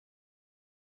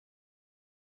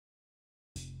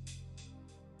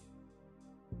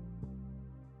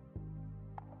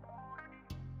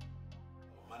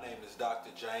My name is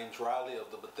Dr. James Riley of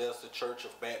the Bethesda Church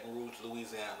of Baton Rouge,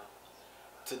 Louisiana.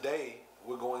 Today,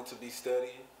 we're going to be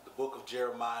studying the book of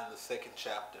Jeremiah in the second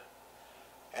chapter.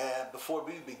 And before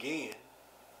we begin,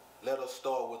 let us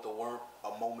start with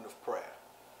a moment of prayer.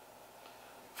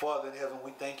 Father in heaven,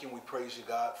 we thank you and we praise you,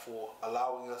 God, for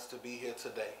allowing us to be here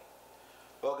today.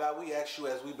 Lord God, we ask you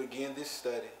as we begin this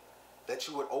study that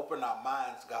you would open our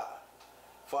minds, God.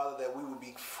 Father, that we would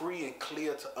be free and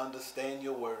clear to understand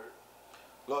your word.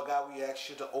 Lord God, we ask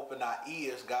you to open our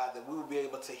ears, God, that we will be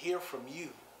able to hear from you.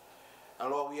 And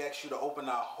Lord, we ask you to open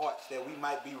our hearts that we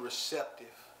might be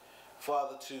receptive,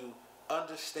 Father, to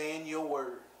understand your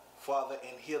word, Father,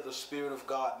 and hear the Spirit of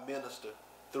God minister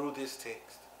through this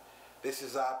text. This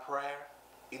is our prayer.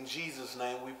 In Jesus'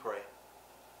 name we pray.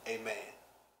 Amen.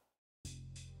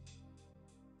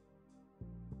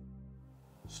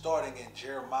 Starting in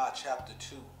Jeremiah chapter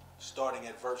 2, starting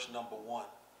at verse number 1.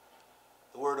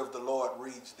 The word of the Lord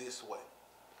reads this way.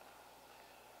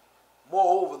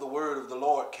 Moreover, the word of the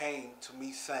Lord came to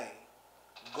me, saying,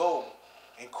 Go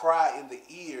and cry in the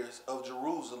ears of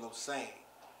Jerusalem, saying,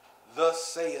 Thus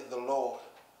saith the Lord,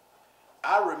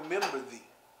 I remember thee,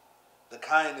 the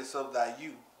kindness of thy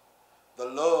youth, the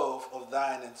love of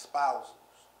thine espousals,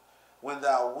 when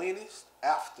thou wentest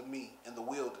after me in the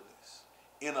wilderness,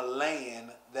 in a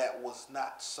land that was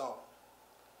not sown.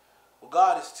 Well,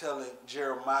 God is telling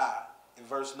Jeremiah in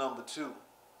verse number 2,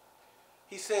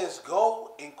 he says,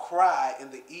 go and cry in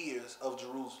the ears of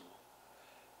Jerusalem.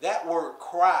 That word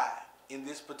cry in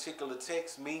this particular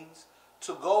text means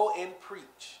to go and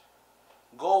preach.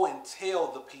 Go and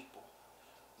tell the people.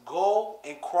 Go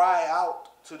and cry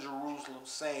out to Jerusalem,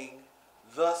 saying,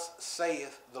 Thus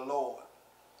saith the Lord,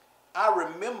 I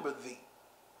remember thee,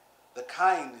 the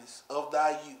kindness of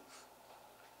thy youth.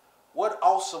 What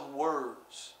awesome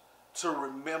words to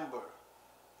remember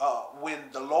when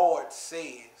the Lord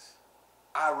says,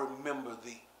 I remember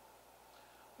thee.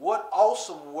 What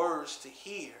awesome words to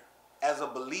hear as a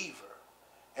believer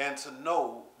and to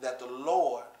know that the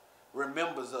Lord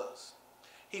remembers us.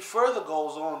 He further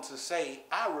goes on to say,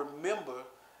 I remember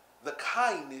the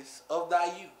kindness of thy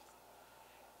youth.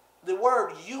 The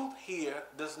word youth here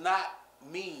does not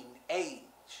mean age.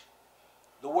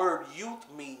 The word youth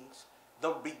means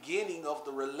the beginning of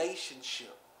the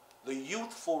relationship, the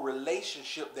youthful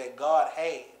relationship that God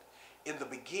had in the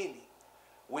beginning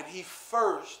when he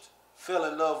first fell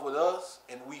in love with us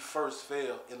and we first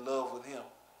fell in love with him.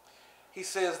 He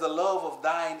says the love of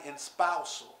thine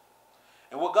espousal.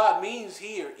 And what God means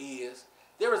here is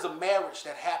there is a marriage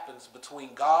that happens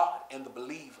between God and the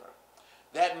believer.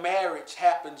 That marriage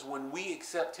happens when we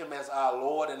accept him as our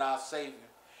Lord and our Savior,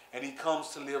 and he comes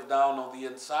to live down on the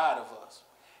inside of us.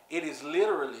 It is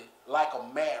literally like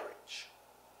a marriage.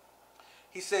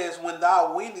 He says, when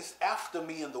thou wentest after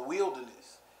me in the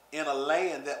wilderness, in a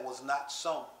land that was not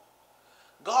sown.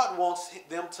 God wants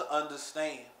them to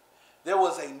understand there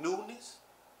was a newness,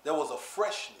 there was a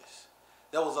freshness,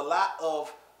 there was a lot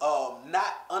of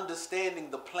not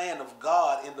understanding the plan of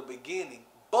God in the beginning,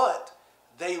 but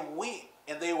they went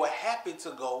and they were happy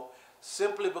to go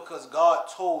simply because God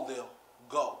told them,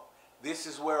 go. This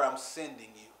is where I'm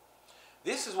sending you.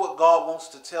 This is what God wants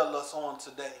to tell us on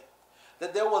today.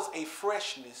 That there was a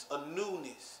freshness, a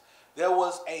newness. There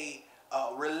was a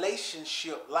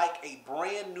relationship like a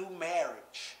brand new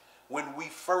marriage when we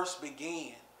first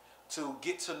began to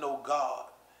get to know God,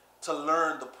 to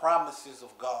learn the promises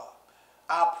of God.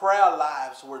 Our prayer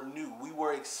lives were new. We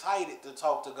were excited to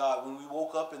talk to God when we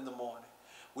woke up in the morning.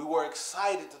 We were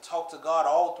excited to talk to God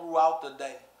all throughout the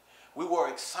day. We were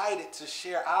excited to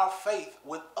share our faith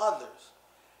with others.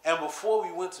 And before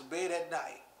we went to bed at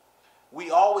night, we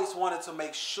always wanted to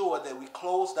make sure that we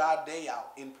closed our day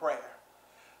out in prayer.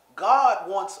 God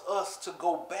wants us to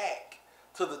go back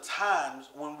to the times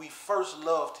when we first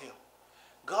loved him.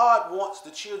 God wants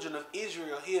the children of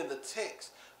Israel here in the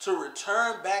text to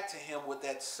return back to him with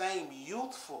that same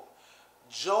youthful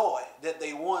joy that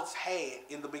they once had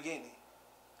in the beginning.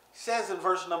 He says in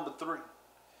verse number 3,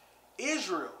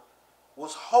 Israel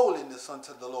was holiness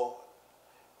unto the Lord,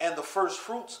 and the first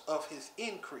fruits of his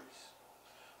increase.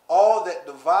 All that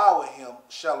devour him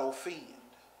shall offend.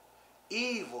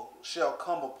 Evil shall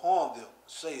come upon them,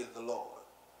 saith the Lord.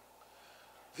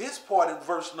 This part in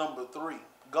verse number 3,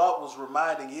 God was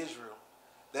reminding Israel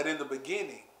that in the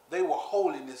beginning, they were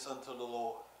holiness unto the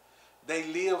Lord. They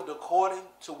lived according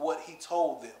to what he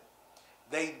told them.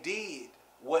 They did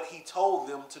what he told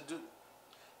them to do.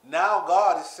 Now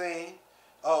God is saying,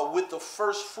 with the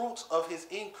first fruits of his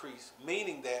increase,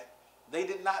 meaning that they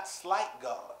did not slight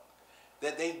God,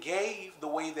 that they gave the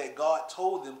way that God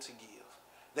told them to give.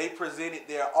 They presented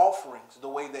their offerings the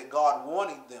way that God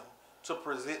wanted them to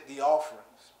present the offerings.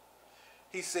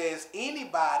 He says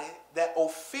anybody that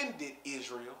offended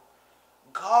Israel,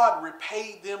 God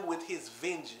repaid them with his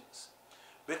vengeance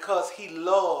because he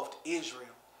loved Israel.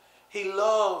 He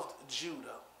loved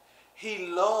Judah. He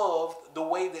loved the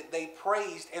way that they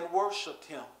praised and worshiped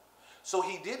him. So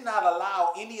he did not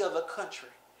allow any other country,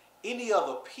 any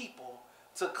other people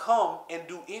to come and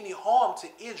do any harm to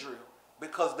Israel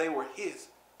because they were his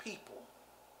people.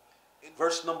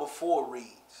 Verse number 4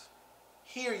 reads,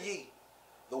 "Hear ye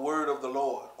the word of the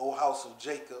Lord, O house of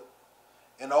Jacob,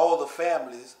 and all the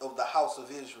families of the house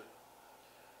of Israel.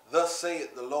 Thus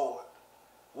saith the Lord,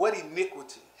 what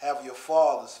iniquity have your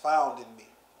fathers found in me,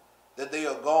 that they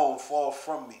are gone far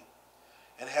from me,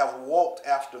 and have walked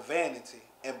after vanity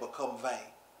and become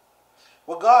vain?"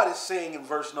 What God is saying in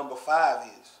verse number 5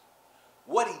 is,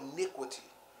 what iniquity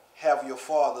have your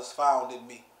fathers found in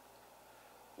me?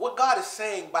 What God is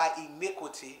saying by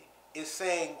iniquity is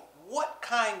saying, what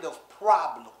kind of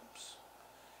problems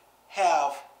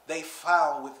have they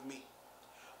found with me?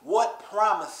 What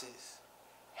promises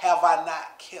have I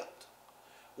not kept?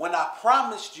 When I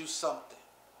promised you something,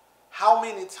 how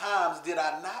many times did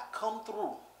I not come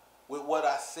through with what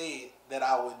I said that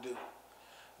I would do?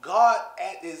 God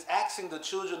is asking the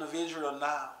children of Israel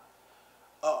now,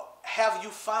 have you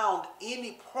found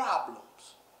any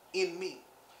problems in me?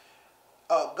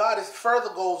 God further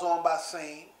goes on by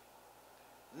saying,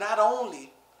 not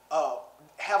only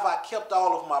have I kept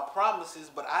all of my promises,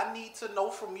 but I need to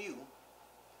know from you,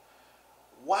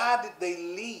 why did they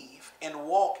leave and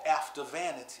walk after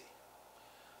vanity?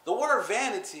 The word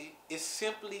vanity is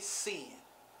simply sin.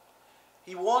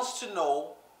 He wants to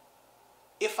know,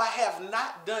 if I have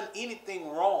not done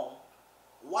anything wrong,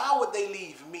 why would they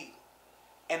leave me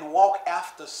and walk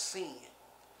after sin?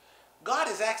 God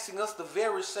is asking us the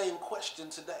very same question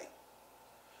today.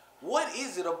 What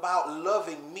is it about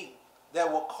loving me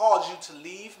that will cause you to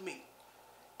leave me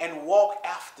and walk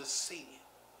after sin?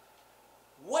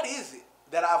 What is it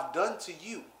that I've done to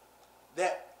you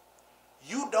that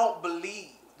you don't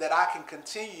believe that I can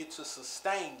continue to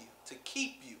sustain you, to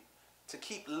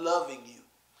keep loving you?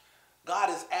 God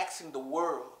is asking the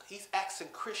world, he's asking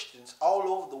Christians all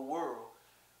over the world,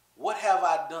 what have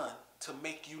I done to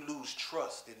make you lose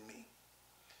trust in me?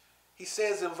 He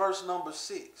says in verse number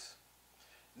 6,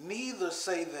 neither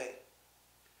say they,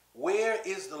 where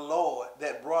is the Lord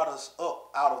that brought us up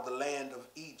out of the land of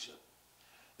Egypt,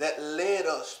 that led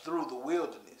us through the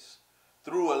wilderness,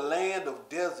 through a land of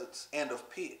deserts and of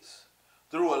pits,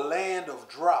 through a land of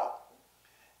drought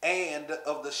and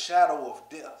of the shadow of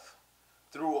death,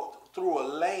 through a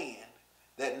land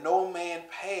that no man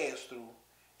passed through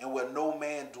and where no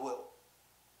man dwelt.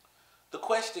 The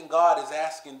question God is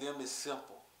asking them is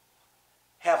simple.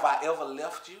 Have I ever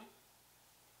left you?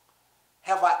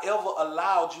 Have I ever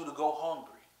allowed you to go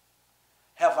hungry?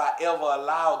 Have I ever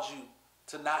allowed you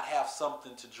to not have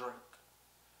something to drink?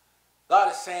 God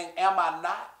is saying, am I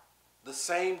not the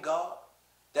same God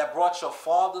that brought your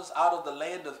fathers out of the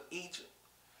land of Egypt?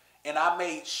 And I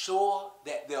made sure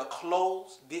that their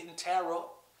clothes didn't tear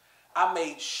up. I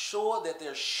made sure that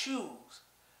their shoes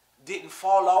didn't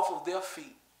fall off of their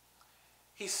feet.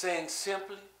 He's saying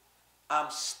simply, I'm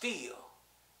still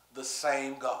the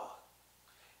same God.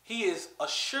 He is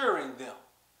assuring them,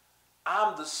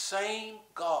 I'm the same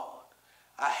God.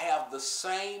 I have the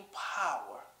same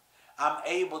power. I'm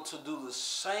able to do the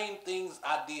same things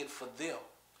I did for them.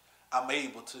 I'm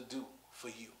able to do for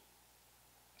you.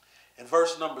 In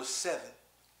verse number 7,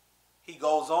 he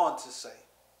goes on to say,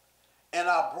 and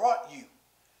I brought you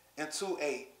into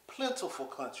a plentiful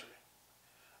country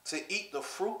to eat the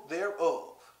fruit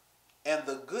thereof and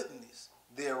the goodness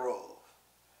thereof.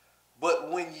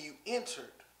 But when you entered,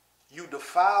 you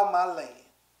defiled my land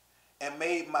and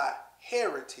made my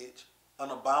heritage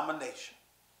an abomination.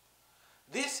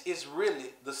 This is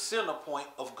really the center point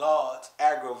of God's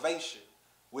aggravation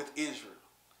with Israel.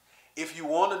 If you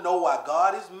want to know why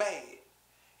God is mad,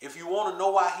 if you want to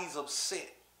know why he's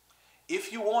upset,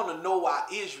 if you want to know why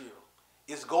Israel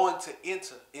is going to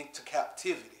enter into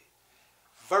captivity,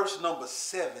 verse number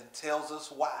 7 tells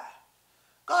us why.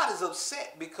 God is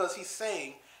upset because he's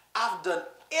saying, I've done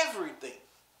everything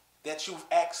that you've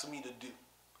asked me to do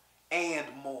and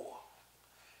more.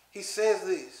 He says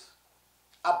this,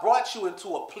 I brought you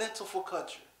into a plentiful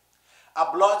country. I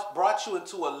brought you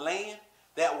into a land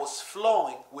that was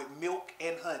flowing with milk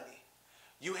and honey.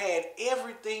 You had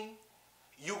everything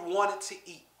you wanted to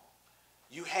eat.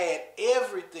 You had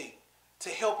everything to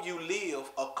help you live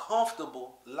a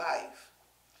comfortable life.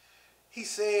 He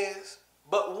says,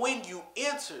 but when you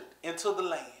entered into the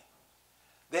land,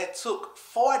 that took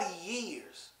 40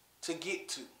 years to get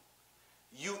to,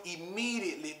 you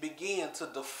immediately began to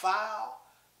defile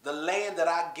the land that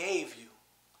I gave you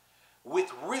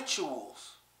with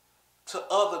rituals to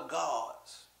other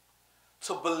gods,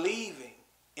 to believing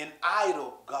in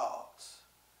idol gods,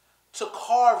 to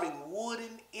carving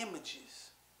wooden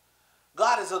images.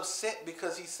 God is upset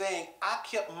because he's saying, I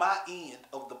kept my end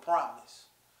of the promise.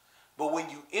 But when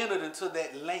you entered into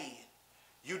that land,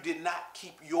 you did not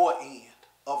keep your end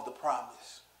of the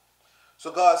promise.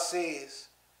 So God says,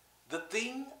 the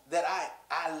thing that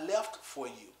I left for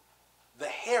you, the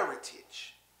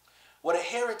heritage. What a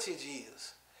heritage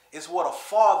is what a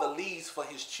father leaves for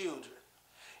his children.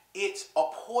 It's a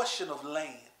portion of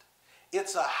land.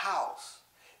 It's a house.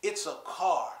 It's a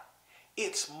car.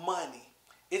 It's money.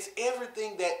 It's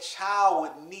everything that child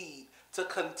would need to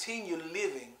continue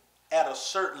living at a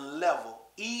certain level,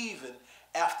 even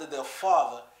after their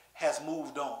father has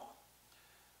moved on.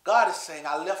 God is saying,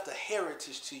 I left a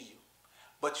heritage to you,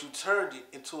 but you turned it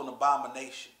into an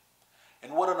abomination.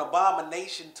 And what an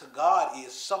abomination to God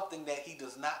is something that he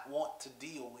does not want to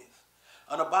deal with.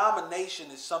 An abomination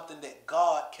is something that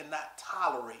God cannot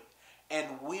tolerate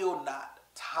and will not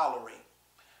tolerate.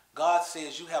 God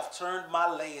says, you have turned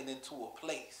my land into a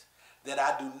place that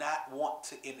I do not want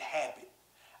to inhabit.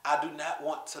 I do not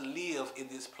want to live in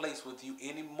this place with you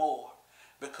anymore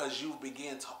because you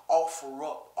began to offer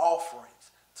up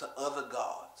offerings to other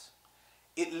gods.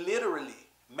 It literally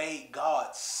made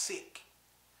God sick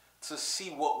to see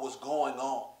what was going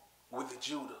on with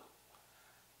Judah.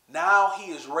 Now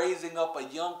he is raising up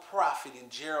a young prophet in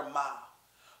Jeremiah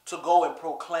to go and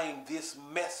proclaim this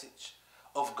message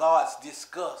of God's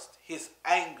disgust, his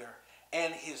anger,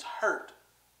 and his hurt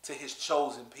to his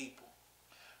chosen people.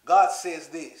 God says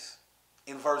this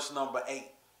in verse number 8.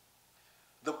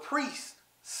 The priest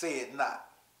said not,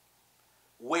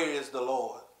 where is the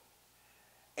Lord?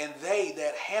 And they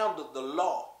that handled the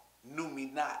law knew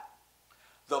me not.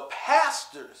 The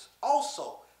pastors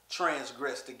also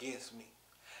transgressed against me,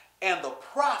 and the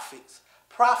prophets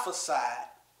prophesied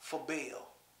for Baal,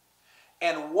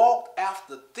 and walked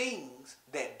after things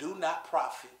that do not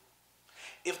profit.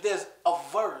 If there's a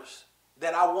verse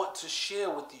that I want to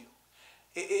share with you,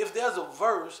 if there's a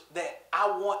verse that I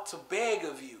want to beg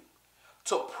of you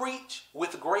to preach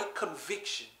with great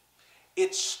conviction,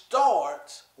 it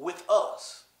starts with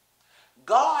us.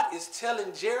 God is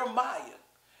telling Jeremiah,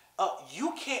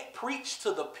 you can't preach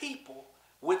to the people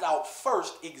without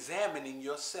first examining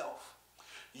yourself.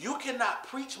 You cannot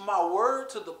preach my word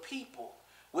to the people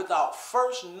without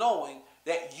first knowing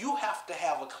that you have to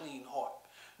have a clean heart,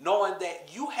 knowing that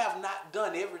you have not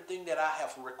done everything that I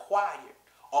have required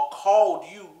or called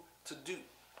you to do.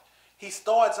 He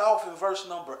starts off in verse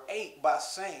number 8 by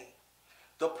saying,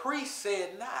 the priest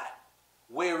said not,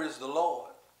 where is the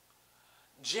Lord?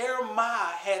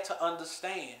 Jeremiah had to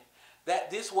understand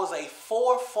that this was a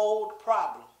fourfold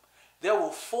problem. There were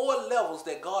 4 levels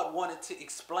that God wanted to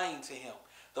explain to him.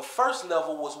 The first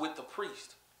level was with the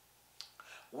priest.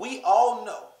 We all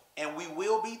know, and we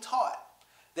will be taught,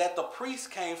 that the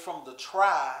priest came from the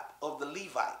tribe of the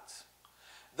Levites.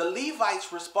 The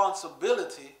Levites'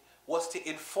 responsibility was to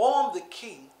inform the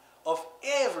king of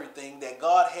everything that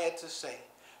God had to say,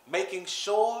 making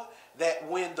sure that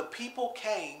when the people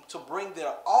came to bring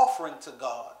their offering to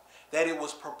God, that it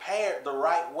was prepared the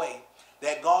right way,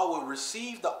 that God would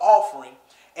receive the offering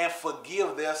and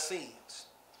forgive their sins.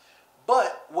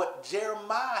 But what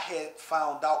Jeremiah had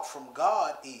found out from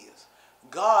God is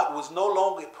God was no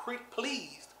longer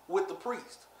pleased with the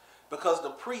priest because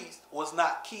the priest was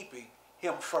not keeping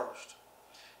him first.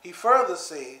 He further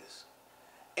says,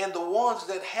 and the ones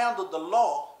that handled the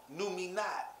law knew me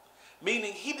not.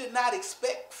 Meaning he did not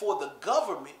expect for the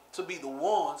government to be the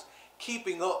ones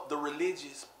keeping up the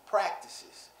religious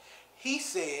practices. He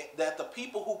said that the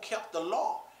people who kept the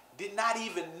law did not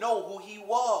even know who he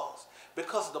was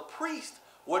because the priests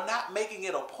were not making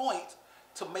it a point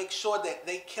to make sure that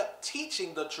they kept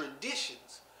teaching the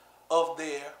traditions of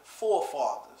their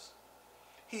forefathers.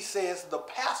 He says the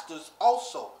pastors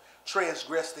also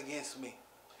transgressed against me.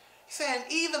 He's saying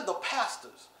even the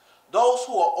pastors, those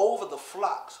who are over the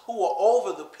flocks, who are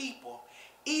over the people,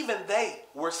 even they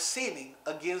were sinning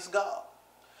against God.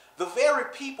 The very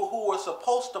people who were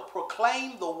supposed to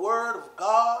proclaim the word of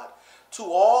God to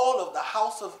all of the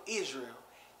house of Israel,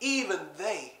 even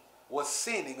they were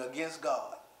sinning against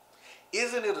God.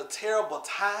 Isn't it a terrible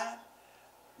time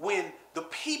when the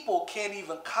people can't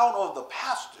even count on the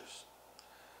pastors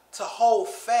to hold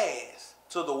fast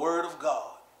to the word of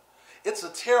God? It's a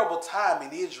terrible time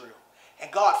in Israel. And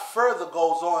God further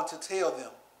goes on to tell them,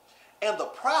 and the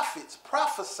prophets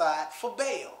prophesied for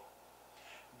Baal.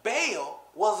 Baal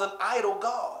was an idol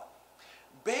god.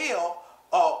 Baal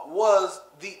was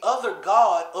the other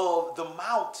god of the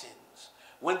mountains.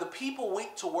 When the people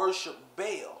went to worship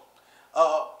Baal,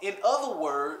 in other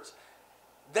words,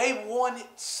 they wanted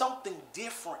something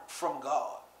different from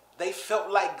God. They felt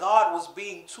like God was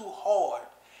being too hard.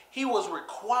 He was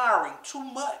requiring too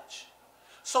much.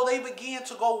 So they began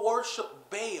to go worship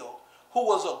Baal, who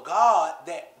was a god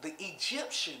that the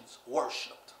Egyptians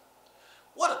worshipped.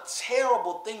 What a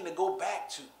terrible thing to go back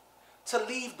to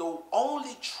leave the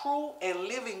only true and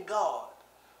living God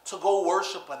to go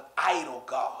worship an idol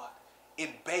god in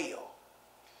Baal.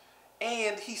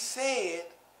 And he said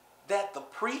that the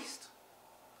priest,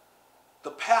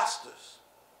 the pastors,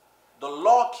 the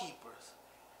law keepers,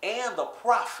 and the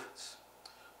prophets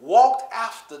walked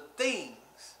after things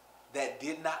that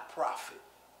did not profit.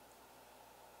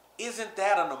 Isn't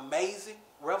that an amazing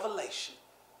revelation?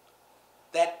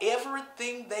 That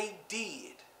everything they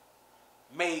did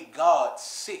made God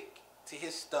sick to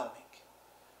his stomach.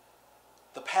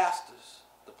 The pastors,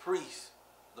 the priests,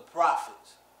 the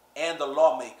prophets, and the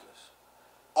lawmakers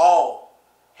all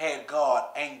had God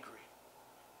angry.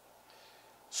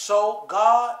 So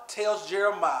God tells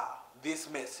Jeremiah this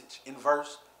message in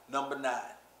verse number 9.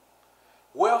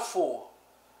 Wherefore,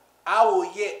 I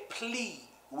will yet plead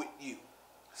with you,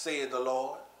 saith the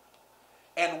Lord,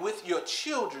 and with your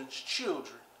children's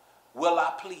children will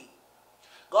I plead.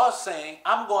 God's saying,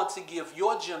 I'm going to give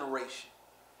your generation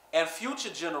and future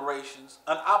generations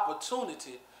an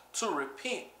opportunity to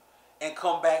repent and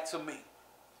come back to me.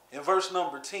 In verse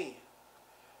number 10,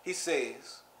 he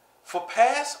says, for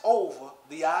pass over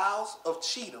the isles of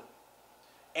Chedom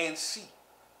and see,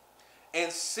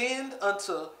 and send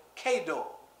unto Kedar,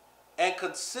 and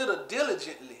consider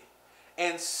diligently,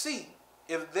 and see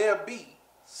if there be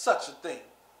such a thing.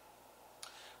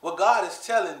 What God is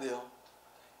telling them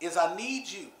is, I need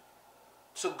you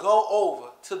to go over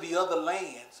to the other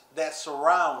lands that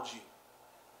surround you.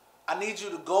 I need you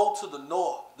to go to the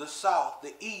north, the south,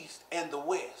 the east, and the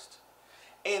west,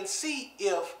 and see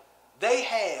if they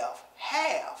have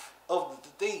half of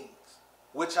the things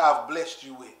which I've blessed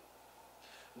you with.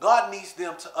 God needs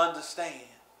them to understand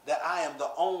that I am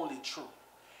the only true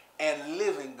and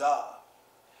living God.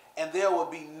 And there will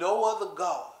be no other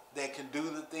God that can do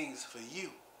the things for you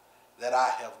that I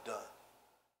have done.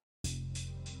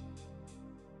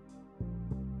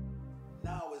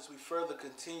 Now, as we further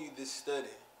continue this study,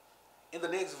 in the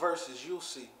next verses, you'll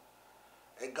see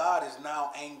that God is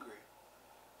now angry.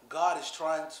 God is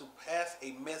trying to pass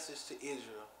a message to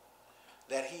Israel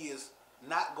that he is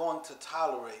not going to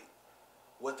tolerate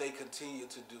what they continue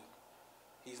to do.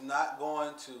 He's not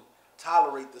going to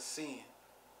tolerate the sin.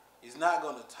 He's not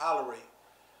going to tolerate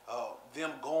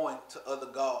them going to other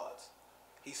gods.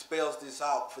 He spells this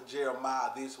out for Jeremiah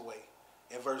this way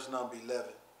in verse number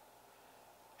 11.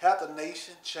 Hath a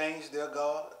nation changed their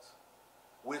gods,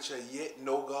 which are yet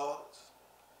no gods?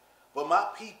 But my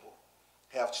people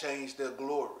have changed their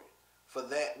glory for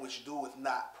that which doeth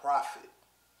not profit.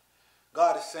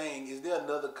 God is saying, is there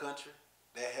another country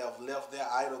that have left their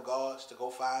idol gods to go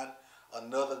find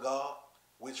another God,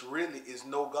 which really is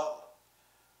no God?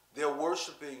 They're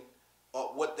worshiping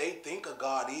what they think a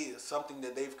God is, something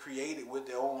that they've created with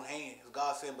their own hands.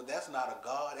 God saying, but that's not a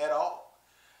God at all.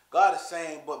 God is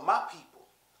saying, but my people,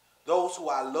 those who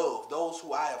I love, those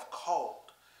who I have called,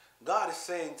 God is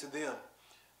saying to them,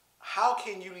 how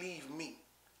can you leave me,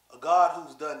 a God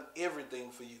who's done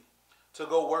everything for you, to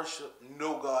go worship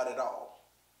no God at all?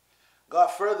 God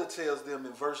further tells them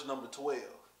in verse number 12,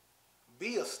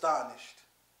 be astonished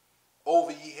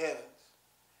over ye heavens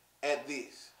at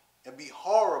this, and be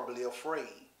horribly afraid.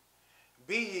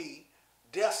 Be ye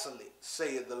desolate,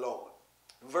 saith the Lord.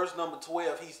 In verse number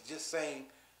 12, he's just saying,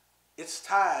 it's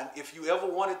time. If you ever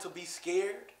wanted to be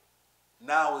scared,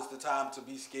 now is the time to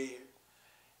be scared.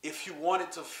 If you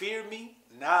wanted to fear me,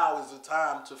 now is the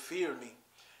time to fear me.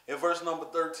 In verse number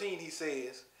 13, he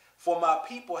says, for my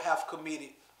people have committed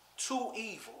two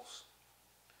evils.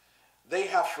 They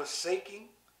have forsaken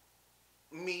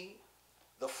me,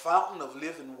 the fountain of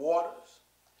living waters,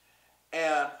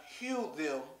 and hewed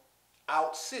them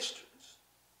out cisterns,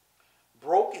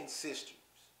 broken cisterns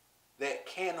that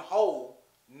can hold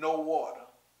no water.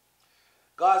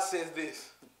 God says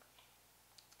this,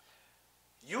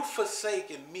 you've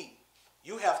forsaken me.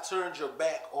 You have turned your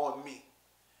back on me.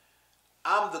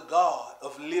 I'm the God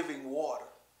of living water.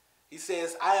 He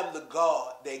says, I am the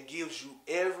God that gives you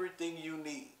everything you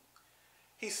need.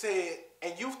 He said,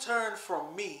 and you've turned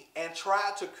from me and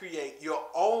tried to create your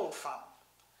own fountain.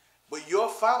 But your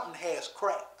fountain has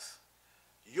cracks.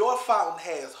 Your fountain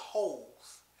has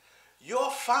holes. Your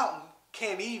fountain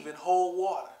can't even hold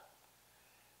water.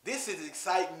 This is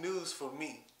exciting news for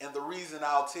me, and the reason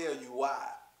I'll tell you why.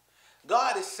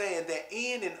 God is saying that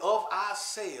in and of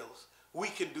ourselves, we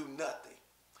can do nothing.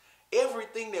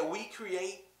 Everything that we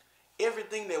create,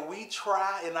 everything that we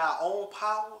try in our own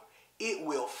power, it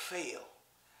will fail.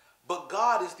 But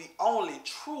God is the only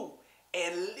true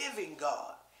and living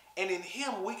God. And in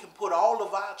him we can put all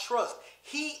of our trust.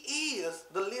 He is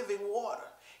the living water.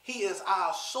 He is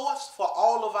our source for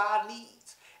all of our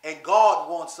needs. And God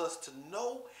wants us to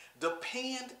know,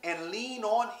 depend, and lean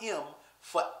on him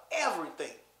for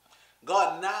everything.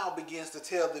 God now begins to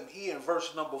tell them here in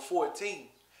verse number 14,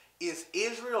 is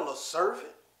Israel a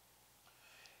servant?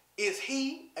 Is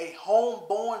he a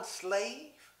homeborn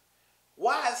slave?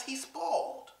 Why is he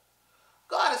spoiled?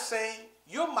 God is saying,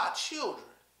 you're my children.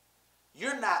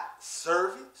 You're not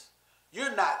servants.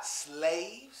 You're not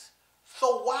slaves.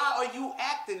 So why are you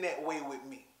acting that way with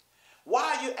me?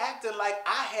 Why are you acting like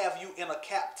I have you in a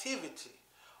captivity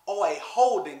or a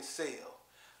holding cell?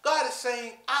 God is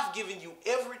saying, I've given you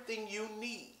everything you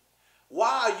need.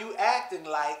 Why are you acting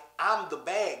like I'm the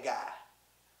bad guy?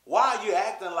 Why are you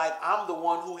acting like I'm the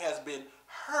one who has been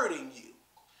hurting you?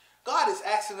 God is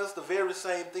asking us the very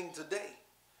same thing today.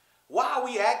 Why are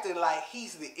we acting like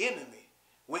he's the enemy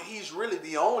when he's really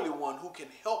the only one who can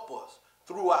help us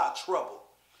through our trouble?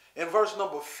 In verse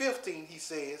number 15, he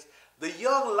says, the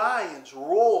young lions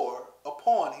roared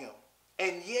upon him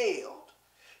and yelled,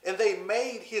 and they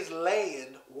made his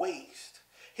land waste.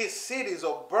 His cities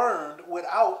are burned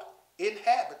without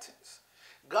inhabitants.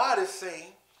 God is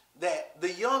saying that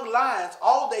the young lions,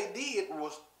 all they did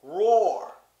was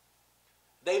roar.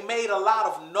 They made a lot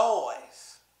of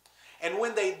noise. And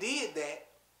when they did that,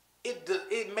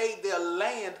 it made their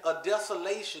land a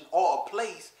desolation or a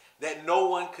place that no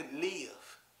one could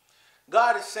live.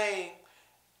 God is saying,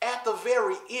 at the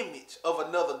very image of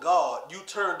another God, you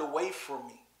turned away from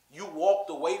me. You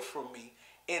walked away from me,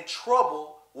 and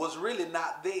trouble was really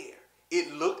not there.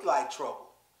 It looked like trouble.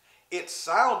 It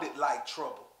sounded like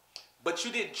trouble. But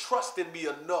you didn't trust in me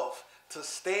enough to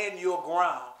stand your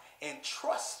ground and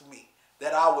trust me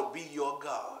that I would be your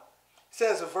God. It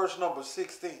says in verse number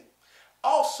 16,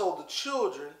 also the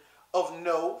children of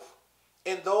Noph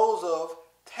and those of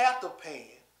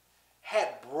Tathapan had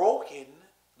broken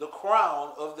the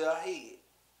crown of their head.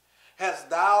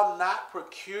 Hast thou not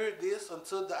procured this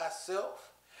unto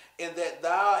thyself, and that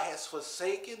thou hast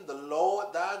forsaken the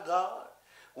Lord thy God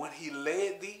when he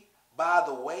led thee by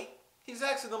the way? He's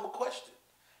asking them a question.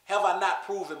 Have I not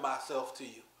proven myself to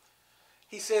you?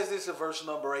 He says this in verse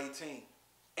number 18.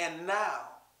 And now,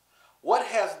 what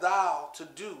hast thou to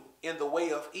do in the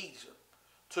way of Egypt,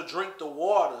 to drink the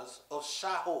waters of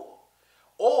Shihor?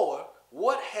 Or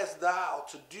what hast thou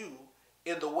to do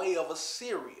in the way of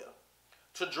Assyria,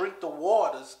 to drink the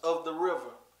waters of the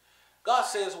river? God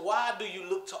says, why do you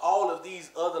look to all of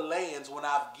these other lands when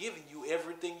I've given you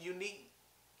everything you need?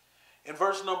 In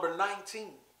verse number 19,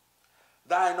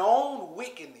 thine own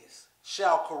wickedness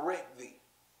shall correct thee,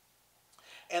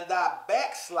 and thy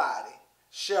backsliding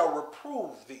shall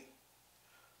reprove thee.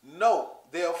 Know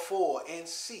therefore and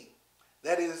see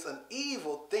that it is an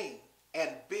evil thing and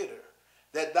bitter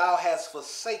that thou hast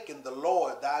forsaken the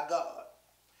Lord thy God,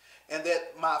 and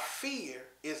that my fear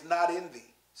is not in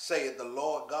thee, saith the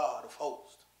Lord God of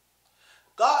hosts.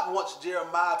 God wants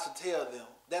Jeremiah to tell them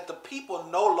that the people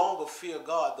no longer fear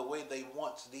God the way they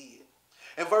once did.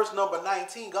 In verse number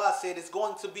 19, God said it's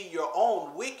going to be your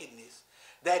own wickedness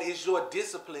that is your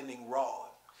disciplining rod.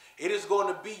 It is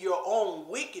going to be your own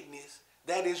wickedness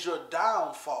that is your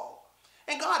downfall.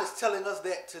 And God is telling us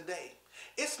that today.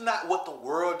 It's not what the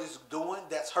world is doing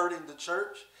that's hurting the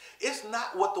church. It's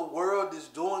not what the world is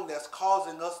doing that's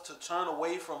causing us to turn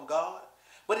away from God.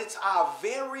 But it's our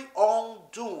very own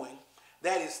doing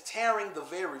that is tearing the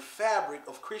very fabric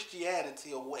of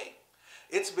Christianity away.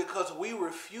 It's because we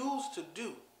refuse to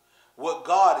do what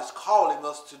God is calling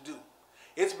us to do.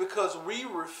 It's because we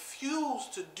refuse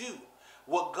to do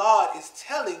what God is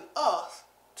telling us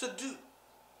to do.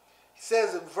 He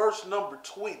says in verse number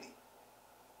 20,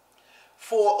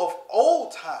 for of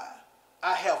old time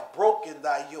I have broken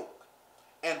thy yoke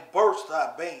and burst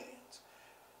thy bands,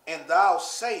 and thou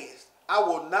sayest, I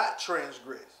will not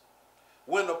transgress,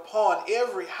 when upon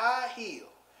every high hill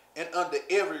and under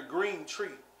every green tree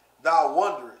thou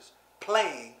wanderest,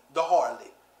 playing the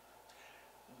harlot.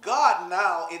 God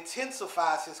now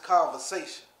intensifies his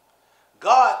conversation.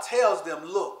 God tells them,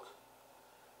 look,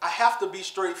 I have to be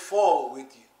straightforward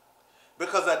with you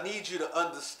because I need you to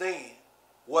understand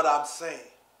what I'm saying.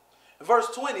 In verse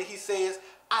 20, he says,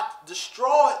 I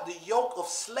destroyed the yoke of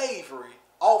slavery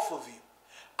off of you.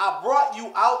 I brought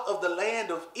you out of the land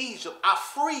of Egypt. I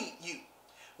freed you.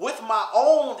 With my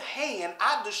own hand,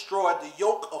 I destroyed the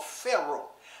yoke of Pharaoh.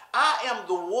 I am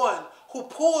the one who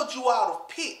pulled you out of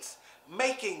pits,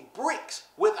 making bricks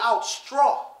without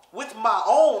straw. With my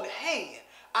own hand,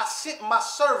 I sent my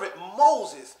servant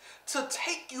Moses to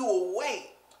take you away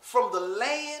from the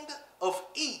land of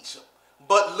Egypt.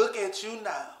 But look at you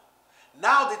now.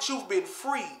 Now that you've been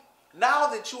freed, now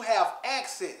that you have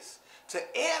access to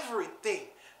everything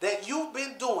that you've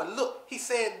been doing. Look, he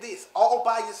said this all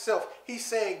by yourself. He's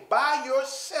saying by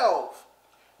yourself,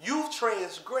 you've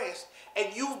transgressed and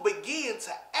you've begun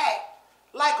to act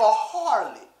like a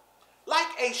harlot, like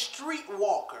a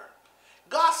streetwalker.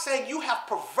 God's saying you have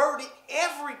perverted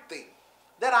everything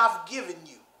that I've given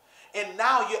you. And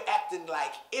now you're acting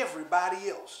like everybody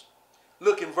else.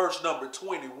 Look in verse number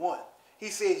 21. He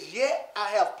says, yet I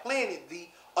have planted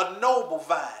thee a noble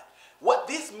vine. What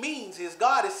this means is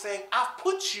God is saying, I've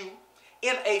put you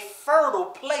in a fertile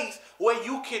place where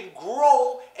you can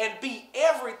grow and be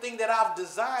everything that I've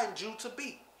designed you to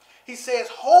be. He says,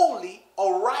 holy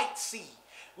or right seed,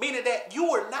 meaning that you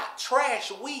are not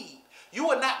trash weed. You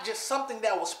are not just something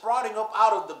that was sprouting up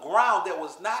out of the ground that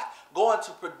was not going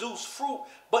to produce fruit,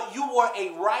 but you were a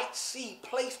right seed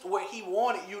placed where he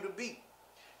wanted you to be.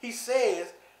 He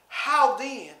says, how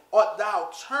then art thou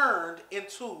turned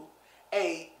into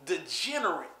a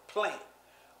degenerate plant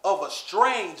of a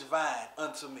strange vine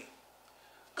unto me?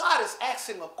 God is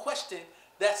asking a question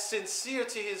that's sincere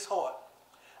to his heart.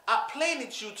 I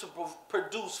planted you to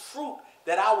produce fruit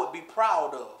that I would be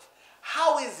proud of.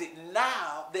 How is it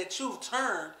now that you've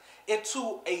turned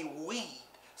into a weed,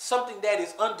 something that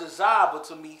is undesirable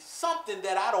to me, something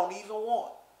that I don't even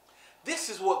want? This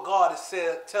is what God is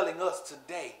telling us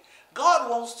today. God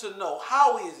wants to know,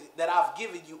 how is it that I've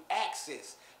given you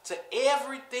access to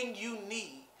everything you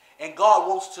need? And God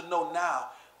wants to know now,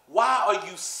 why are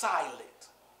you silent?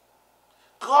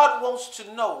 God wants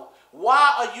to know,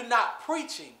 why are you not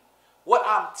preaching what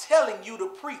I'm telling you to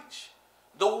preach?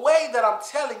 The way that I'm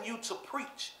telling you to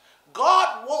preach.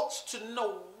 God wants to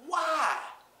know, why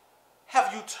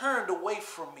have you turned away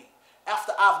from me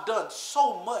after I've done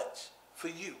so much for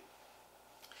you?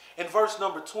 In verse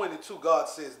number 22, God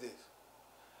says this,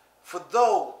 for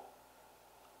though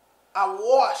I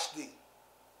wash thee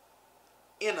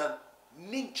in a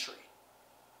nitre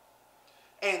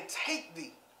and take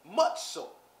thee much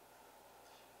soap,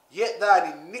 yet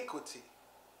thine iniquity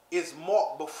is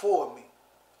marked before me,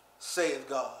 saith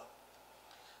God.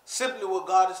 Simply what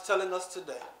God is telling us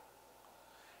today.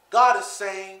 God is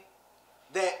saying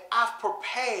that I've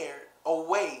prepared a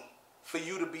way for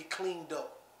you to be cleaned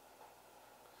up.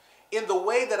 In the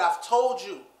way that I've told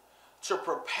you to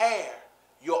prepare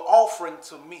your offering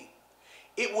to me,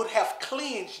 it would have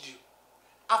cleansed you.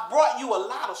 I've brought you a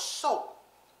lot of soap.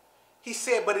 He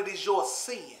said, but it is your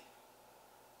sin.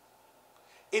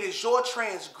 It is your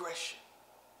transgression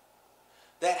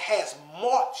that has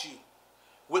marked you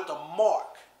with a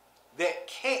mark that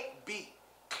can't be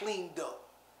cleaned up.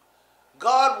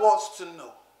 God wants to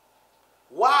know,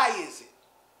 why is it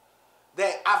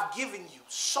that I've given you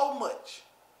so much,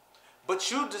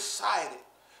 but you decided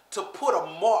to put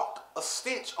a mark, a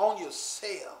stench on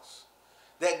yourselves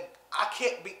that I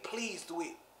can't be pleased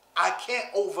with? I can't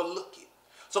overlook it.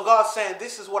 So God's saying,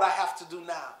 this is what I have to do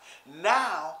now.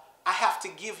 Now I have to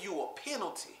give you a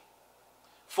penalty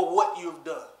for what you've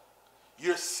done.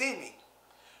 You're sinning.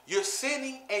 You're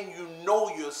sinning and you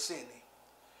know you're sinning.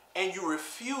 And you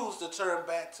refuse to turn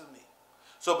back to me.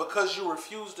 So because you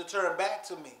refuse to turn back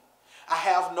to me, I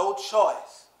have no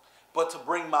choice but to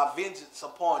bring my vengeance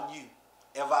upon you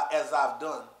as I've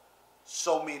done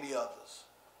so many others.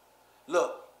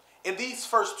 Look, in these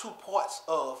first two parts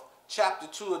of chapter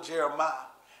 2 of Jeremiah,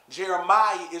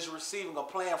 Jeremiah is receiving a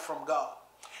plan from God.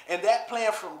 And that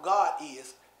plan from God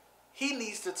is, he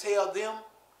needs to tell them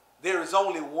there is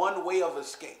only one way of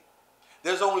escape.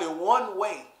 There's only one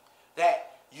way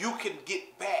that you can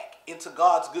get back into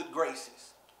God's good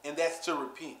graces, and that's to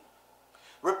repent.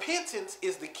 Repentance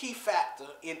is the key factor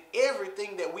in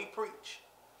everything that we preach.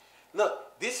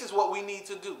 Look, this is what we need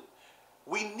to do.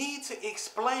 We need to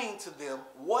explain to them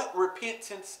what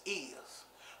repentance is.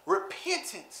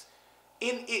 Repentance,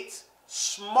 in its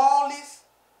smallest,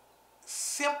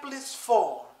 simplest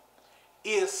form,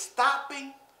 is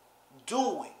stopping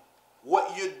doing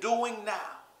what you're doing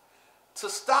now, to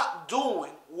stop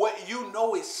doing what you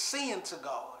know is sin to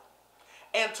God,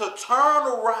 and to turn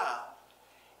around,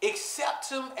 accept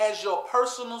him as your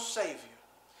personal Savior.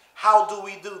 How do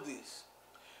we do this?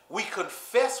 We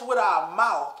confess with our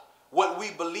mouth what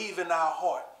we believe in our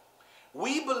heart.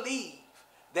 We believe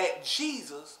that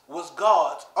Jesus was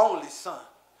God's only Son.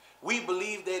 We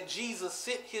believe that Jesus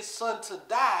sent his son to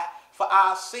die for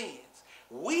our sins.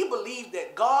 We believe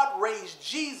that God raised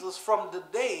Jesus from the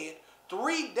dead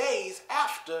 3 days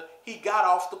after he got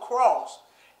off the cross.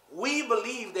 We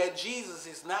believe that Jesus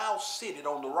is now seated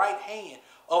on the right hand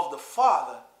of the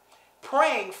Father,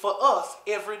 praying for us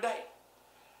every day.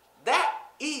 That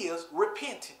is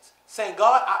repentance. Saying,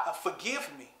 God, forgive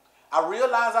me. I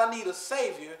realize I need a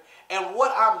Savior, and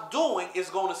what I'm doing is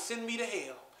going to send me to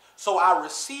hell. So I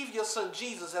receive your son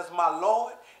Jesus as my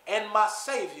Lord and my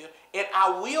Savior, and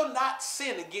I will not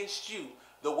sin against you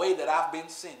the way that I've been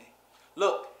sinning.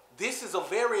 Look, this is a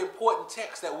very important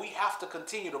text that we have to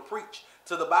continue to preach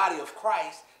to the body of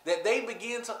Christ, that they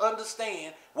begin to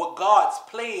understand what God's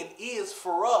plan is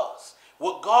for us,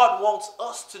 what God wants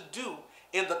us to do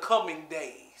in the coming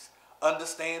days.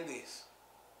 Understand this.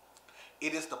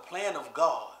 It is the plan of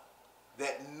God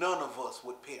that none of us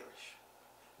would perish,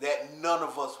 that none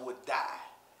of us would die,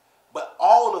 but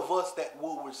all of us that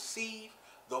will receive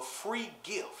the free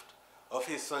gift of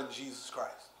his son Jesus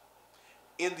Christ.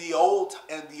 In the Old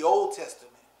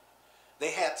Testament,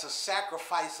 they had to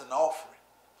sacrifice an offering.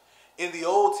 In the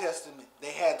Old Testament,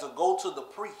 they had to go to the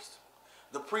priest.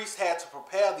 The priest had to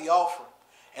prepare the offering,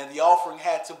 and the offering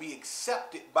had to be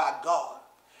accepted by God.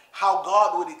 How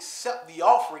God would accept the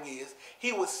offering is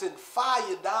he would send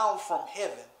fire down from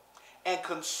heaven and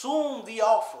consume the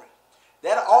offering.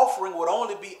 That offering would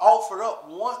only be offered up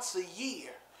once a year,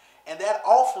 and that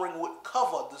offering would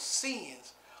cover the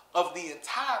sins of the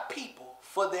entire people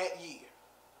for that year.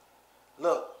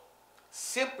 Look,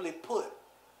 simply put,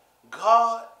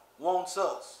 God wants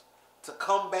us to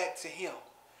come back to him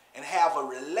and have a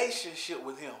relationship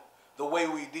with him the way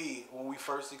we did when we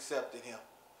first accepted him.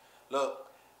 Look,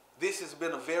 this has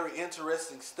been a very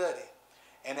interesting study.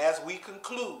 And as we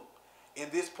conclude in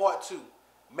this part 2,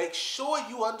 make sure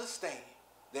you understand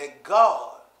that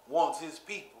God wants his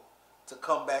people to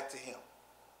come back to him.